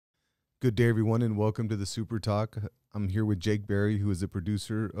Good day, everyone, and welcome to the Super Talk. I'm here with Jake Berry, who is the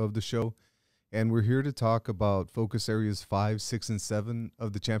producer of the show, and we're here to talk about focus areas 5, 6, and 7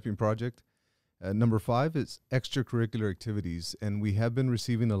 of the Champion Project. Number 5 is extracurricular activities, and we have been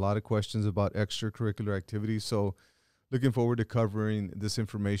receiving a lot of questions about extracurricular activities, so looking forward to covering this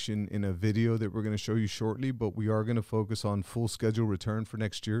information in a video that we're going to show you shortly, but we are going to focus on full schedule return for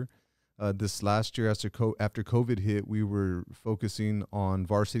next year. This last year, after COVID hit, we were focusing on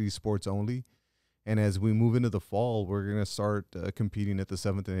varsity sports only. And as we move into the fall, we're going to start competing at the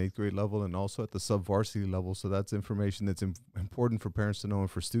 7th and 8th grade level and also at the sub-varsity level. So that's information that's important for parents to know and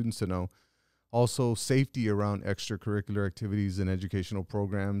for students to know. Also, safety around extracurricular activities and educational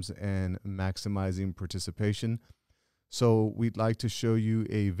programs and maximizing participation. So we'd like to show you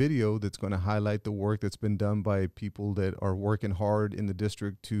a video that's going to highlight the work that's been done by people that are working hard in the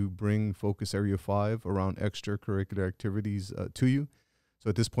district to bring Focus Area 5 around extracurricular activities to you. So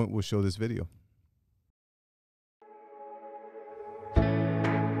at this point, we'll show this video.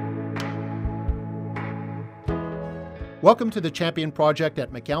 Welcome to the Champion Project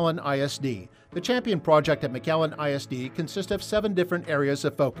at McAllen ISD. The Champion Project at McAllen ISD consists of 7 different areas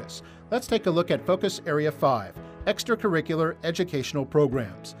of focus. Let's take a look at Focus Area 5, Extracurricular Educational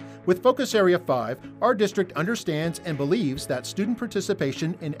Programs. With Focus Area 5, our district understands and believes that student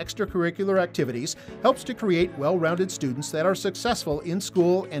participation in extracurricular activities helps to create well-rounded students that are successful in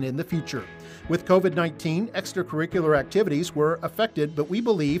school and in the future. With COVID-19, extracurricular activities were affected, but we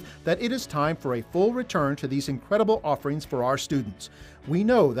believe that it is time for a full return to these incredible offerings for our students. We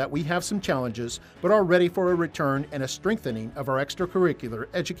know that we have some challenges, but are ready for a return and a strengthening of our extracurricular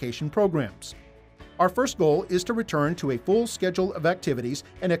education programs. Our first goal is to return to a full schedule of activities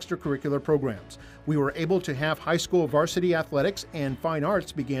and extracurricular programs. We were able to have high school varsity athletics and fine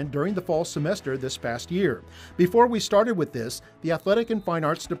arts begin during the fall semester this past year. Before we started with this, the Athletic and Fine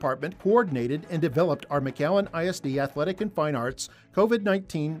Arts Department coordinated and developed our McAllen ISD Athletic and Fine Arts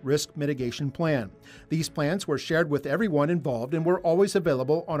COVID-19 Risk Mitigation Plan. These plans were shared with everyone involved and were always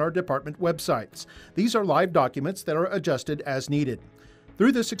available on our department websites. These are live documents that are adjusted as needed.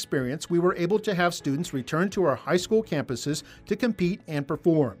 Through this experience, we were able to have students return to our high school campuses to compete and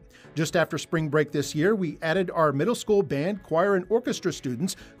perform. Just after spring break this year, we added our middle school band, choir, and orchestra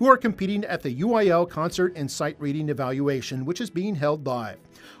students who are competing at the UIL Concert and Sight Reading Evaluation, which is being held live.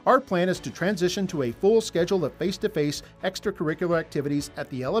 Our plan is to transition to a full schedule of face-to-face extracurricular activities at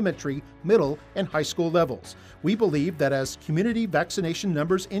the elementary, middle, and high school levels. We believe that as community vaccination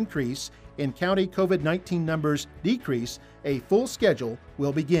numbers increase and county COVID-19 numbers decrease, a full schedule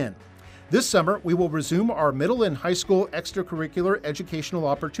will begin. This summer, we will resume our middle and high school extracurricular educational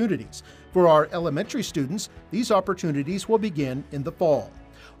opportunities. For our elementary students, these opportunities will begin in the fall.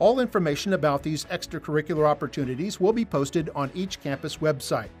 All information about these extracurricular opportunities will be posted on each campus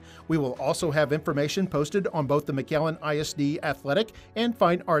website. We will also have information posted on both the McAllen ISD Athletic and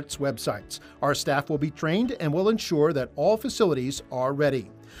Fine Arts websites. Our staff will be trained and will ensure that all facilities are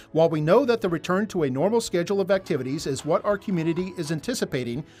ready. While we know that the return to a normal schedule of activities is what our community is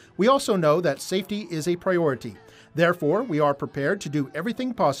anticipating, we also know that safety is a priority. Therefore, we are prepared to do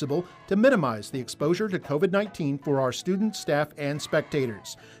everything possible to minimize the exposure to COVID-19 for our students, staff, and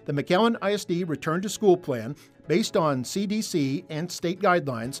spectators. The McAllen ISD Return to School Plan, based on CDC and state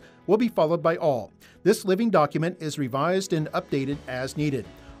guidelines, will be followed by all. This living document is revised and updated as needed.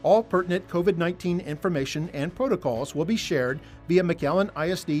 All pertinent COVID-19 information and protocols will be shared via McAllen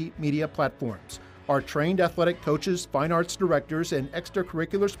ISD media platforms. Our trained athletic coaches, fine arts directors, and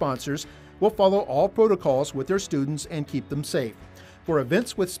extracurricular sponsors will follow all protocols with their students and keep them safe. For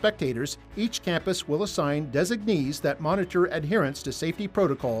events with spectators, each campus will assign designees that monitor adherence to safety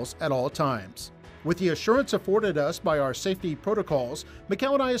protocols at all times. With the assurance afforded us by our safety protocols,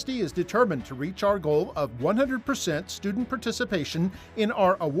 McAllen ISD is determined to reach our goal of 100% student participation in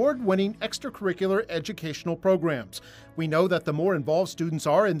our award-winning extracurricular educational programs. We know that the more involved students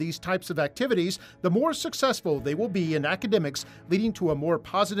are in these types of activities, the more successful they will be in academics, leading to a more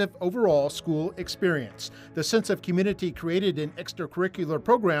positive overall school experience. The sense of community created in extracurricular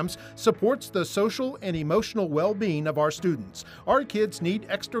programs supports the social and emotional well-being of our students. Our kids need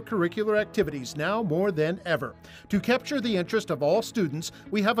extracurricular activities now more than ever. To capture the interest of all students,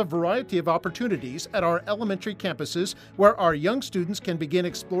 we have a variety of opportunities at our elementary campuses where our young students can begin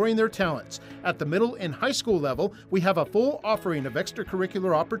exploring their talents. At the middle and high school level, we have a full offering of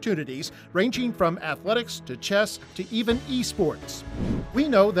extracurricular opportunities ranging from athletics to chess to even esports. We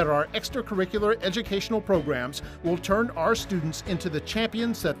know that our extracurricular educational programs will turn our students into the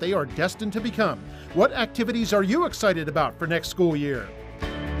champions that they are destined to become. What activities are you excited about for next school year?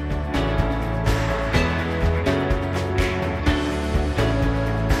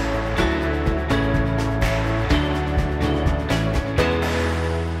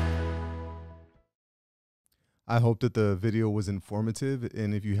 I hope that the video was informative.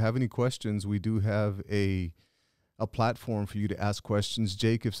 And if you have any questions, we do have a platform for you to ask questions.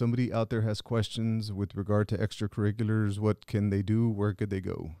 Jake, if somebody out there has questions with regard to extracurriculars, what can they do? Where could they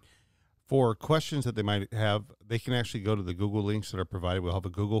go? For questions that they might have, they can actually go to the Google links that are provided. We'll have a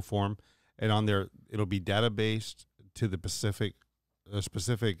Google form, and on there, it'll be data-based to the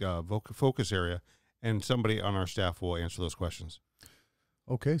specific focus area, and somebody on our staff will answer those questions.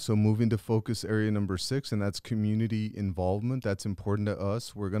 Okay, so moving to focus area number 6, and that's community involvement. That's important to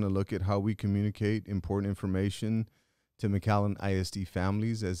us. We're going to look at how we communicate important information to McAllen ISD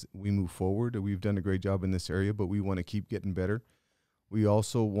families as we move forward. We've done a great job in this area, but we want to keep getting better. We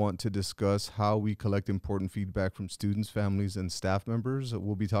also want to discuss how we collect important feedback from students, families, and staff members.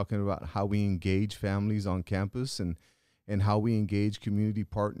 We'll be talking about how we engage families on campus and how we engage community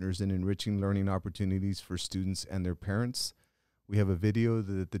partners in enriching learning opportunities for students and their parents. We have a video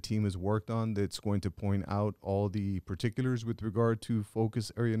that the team has worked on that's going to point out all the particulars with regard to focus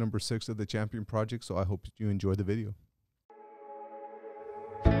area number 6 of the Champion Project, so I hope you enjoy the video.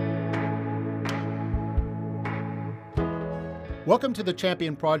 Welcome to the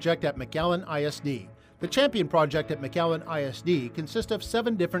Champion Project at McAllen ISD. The Champion Project at McAllen ISD consists of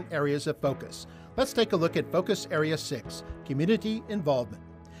 7 different areas of focus. Let's take a look at Focus Area 6, Community Involvement.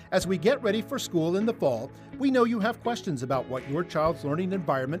 As we get ready for school in the fall, we know you have questions about what your child's learning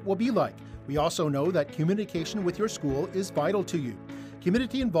environment will be like. We also know that communication with your school is vital to you.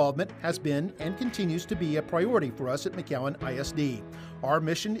 Community involvement has been and continues to be a priority for us at McAllen ISD. Our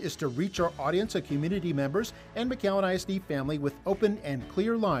mission is to reach our audience of community members and McAllen ISD family with open and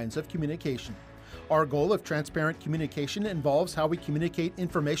clear lines of communication. Our goal of transparent communication involves how we communicate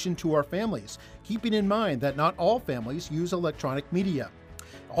information to our families, keeping in mind that not all families use electronic media.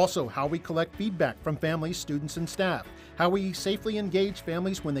 Also, how we collect feedback from families, students, and staff, how we safely engage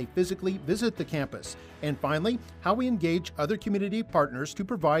families when they physically visit the campus, and finally, how we engage other community partners to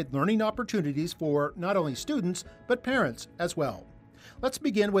provide learning opportunities for not only students, but parents as well. Let's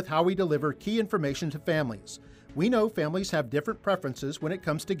begin with how we deliver key information to families. We know families have different preferences when it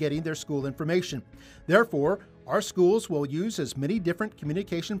comes to getting their school information. Therefore, our schools will use as many different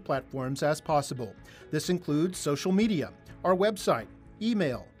communication platforms as possible. This includes social media, our website,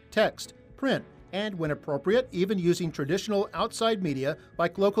 email, text, print, and when appropriate, even using traditional outside media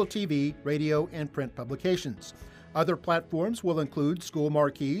like local TV, radio, and print publications. Other platforms will include school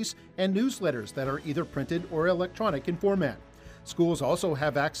marquees and newsletters that are either printed or electronic in format. Schools also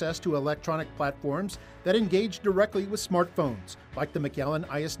have access to electronic platforms that engage directly with smartphones, like the McAllen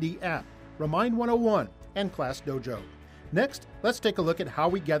ISD app, Remind 101, and Class Dojo. Next, let's take a look at how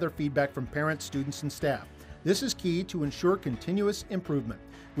we gather feedback from parents, students, and staff. This is key to ensure continuous improvement.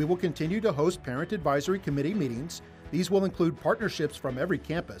 We will continue to host Parent Advisory Committee meetings. These will include partnerships from every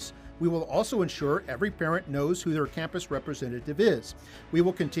campus. We will also ensure every parent knows who their campus representative is. We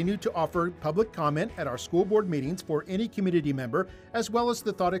will continue to offer public comment at our school board meetings for any community member, as well as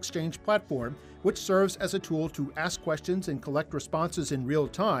the Thought Exchange platform, which serves as a tool to ask questions and collect responses in real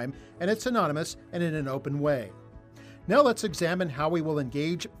time, and it's anonymous and in an open way. Now let's examine how we will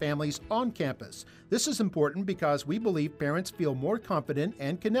engage families on campus. This is important because we believe parents feel more confident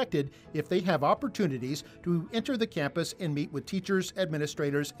and connected if they have opportunities to enter the campus and meet with teachers,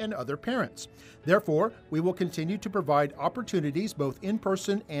 administrators, and other parents. Therefore, we will continue to provide opportunities both in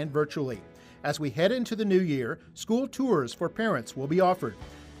person and virtually. As we head into the new year, school tours for parents will be offered.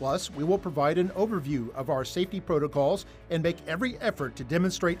 Plus, we will provide an overview of our safety protocols and make every effort to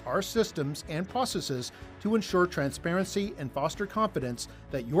demonstrate our systems and processes to ensure transparency and foster confidence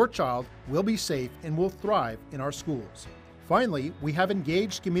that your child will be safe and will thrive in our schools. Finally, we have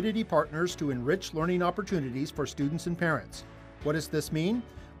engaged community partners to enrich learning opportunities for students and parents. What does this mean?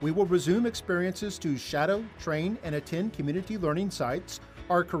 We will resume experiences to shadow, train, and attend community learning sites.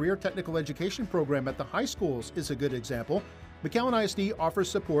 Our career technical education program at the high schools is a good example. McAllen ISD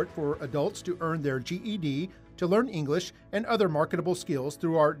offers support for adults to earn their GED, to learn English, and other marketable skills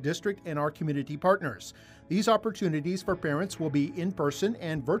through our district and our community partners. These opportunities for parents will be in person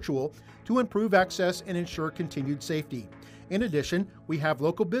and virtual to improve access and ensure continued safety. In addition, we have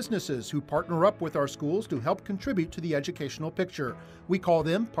local businesses who partner up with our schools to help contribute to the educational picture. We call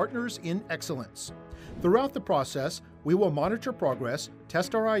them Partners in Excellence. Throughout the process, we will monitor progress,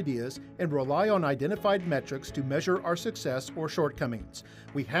 test our ideas, and rely on identified metrics to measure our success or shortcomings.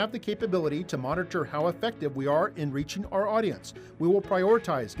 We have the capability to monitor how effective we are in reaching our audience. We will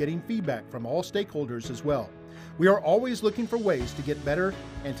prioritize getting feedback from all stakeholders as well. We are always looking for ways to get better,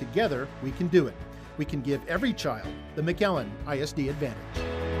 and together we can do it. We can give every child the McAllen ISD advantage.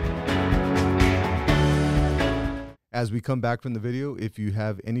 As we come back from the video, if you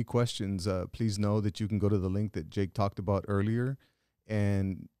have any questions, please know that you can go to the link that Jake talked about earlier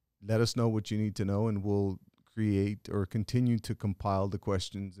and let us know what you need to know, and we'll create or continue to compile the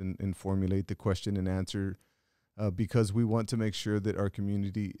questions and formulate the question and answer because we want to make sure that our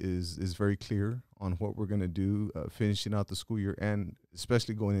community is very clear on what we're going to do finishing out the school year and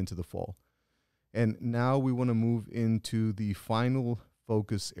especially going into the fall. And now we want to move into the final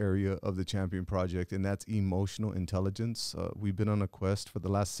focus area of the Champion Project, and that's emotional intelligence. We've been on a quest for the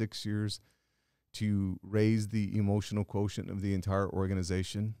last 6 years to raise the emotional quotient of the entire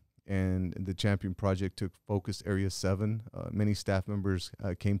organization, and the Champion Project took focus area 7. Many staff members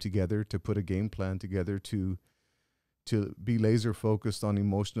came together to put a game plan together to be laser focused on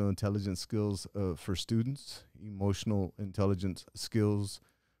emotional intelligence skills for students, emotional intelligence skills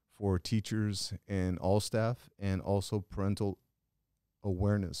for teachers and all staff, and also parental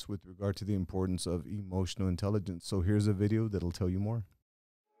awareness with regard to the importance of emotional intelligence. So here's a video that'll tell you more.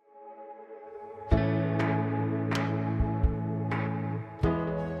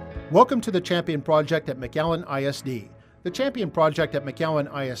 Welcome to the Champion Project at McAllen ISD. The Champion Project at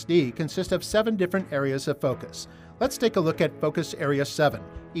McAllen ISD consists of 7 different areas of focus. Let's take a look at Focus Area 7,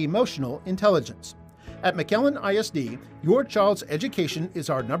 Emotional Intelligence. At McAllen ISD, your child's education is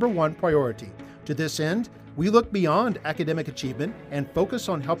our #1 priority. To this end, we look beyond academic achievement and focus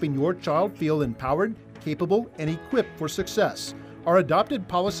on helping your child feel empowered, capable, and equipped for success. Our adopted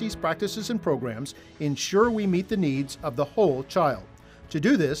policies, practices, and programs ensure we meet the needs of the whole child. To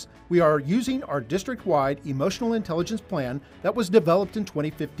do this, we are using our district-wide Emotional Intelligence Plan that was developed in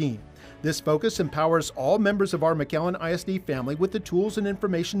 2015. This focus empowers all members of our McAllen ISD family with the tools and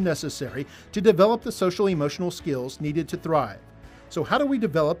information necessary to develop the social-emotional skills needed to thrive. So how do we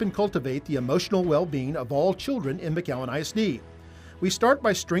develop and cultivate the emotional well-being of all children in McAllen ISD? We start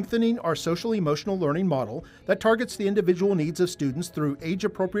by strengthening our social-emotional learning model that targets the individual needs of students through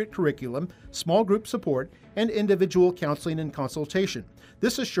age-appropriate curriculum, small group support, and individual counseling and consultation.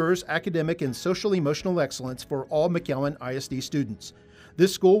 This assures academic and social-emotional excellence for all McAllen ISD students.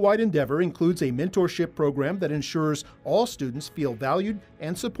 This school-wide endeavor includes a mentorship program that ensures all students feel valued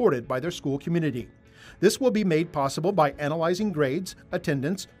and supported by their school community. This will be made possible by analyzing grades,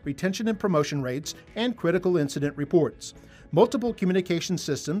 attendance, retention and promotion rates, and critical incident reports. Multiple communication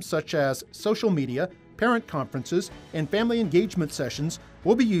systems such as social media, parent conferences, and family engagement sessions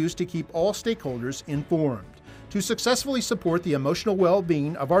will be used to keep all stakeholders informed. To successfully support the emotional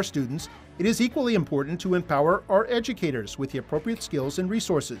well-being of our students, it is equally important to empower our educators with the appropriate skills and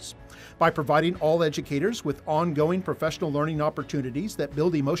resources. By providing all educators with ongoing professional learning opportunities that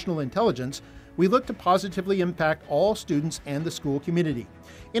build emotional intelligence, we look to positively impact all students and the school community.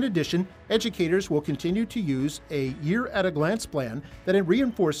 In addition, educators will continue to use a year-at-a-glance plan that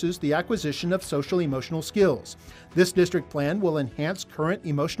reinforces the acquisition of social-emotional skills. This district plan will enhance current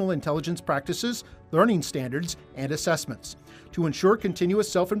emotional intelligence practices, learning standards, and assessments. To ensure continuous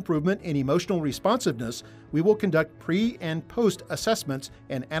self-improvement and emotional responsiveness, we will conduct pre- and post-assessments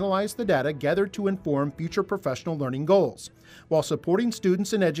and analyze the data gathered to inform future professional learning goals. While supporting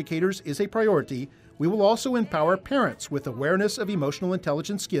students and educators is a priority, we will also empower parents with awareness of emotional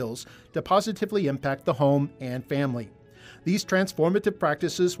intelligence skills to positively impact the home and family. These transformative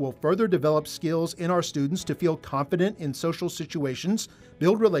practices will further develop skills in our students to feel confident in social situations,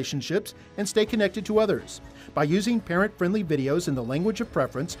 build relationships, and stay connected to others. By using parent-friendly videos in the language of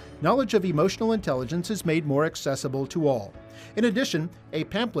preference, knowledge of emotional intelligence is made more accessible to all. In addition, a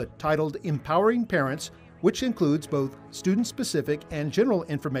pamphlet titled Empowering Parents, which includes both student-specific and general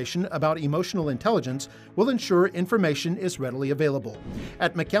information about emotional intelligence, will ensure information is readily available.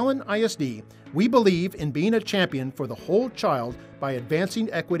 At McAllen ISD, we believe in being a champion for the whole child by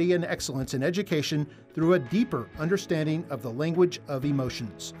advancing equity and excellence in education through a deeper understanding of the language of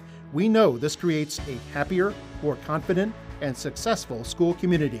emotions. We know this creates a happier, more confident, and successful school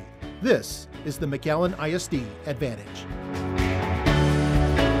community. This is the McAllen ISD Advantage.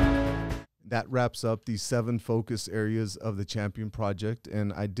 That wraps up the 7 focus areas of the Champion Project,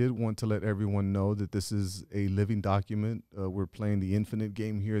 and I did want to let everyone know that this is a living document. We're playing the infinite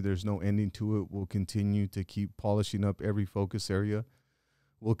game here. There's no ending to it. We'll continue to keep polishing up every focus area.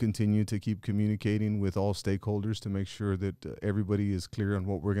 We'll continue to keep communicating with all stakeholders to make sure that everybody is clear on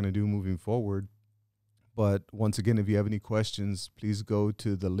what we're going to do moving forward. But once again, if you have any questions, please go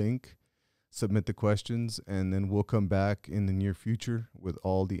to the link, submit the questions, and then we'll come back in the near future with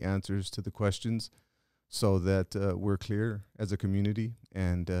all the answers to the questions so that we're clear as a community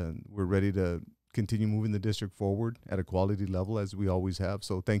and we're ready to continue moving the district forward at a quality level as we always have.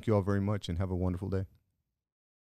 So thank you all very much and have a wonderful day.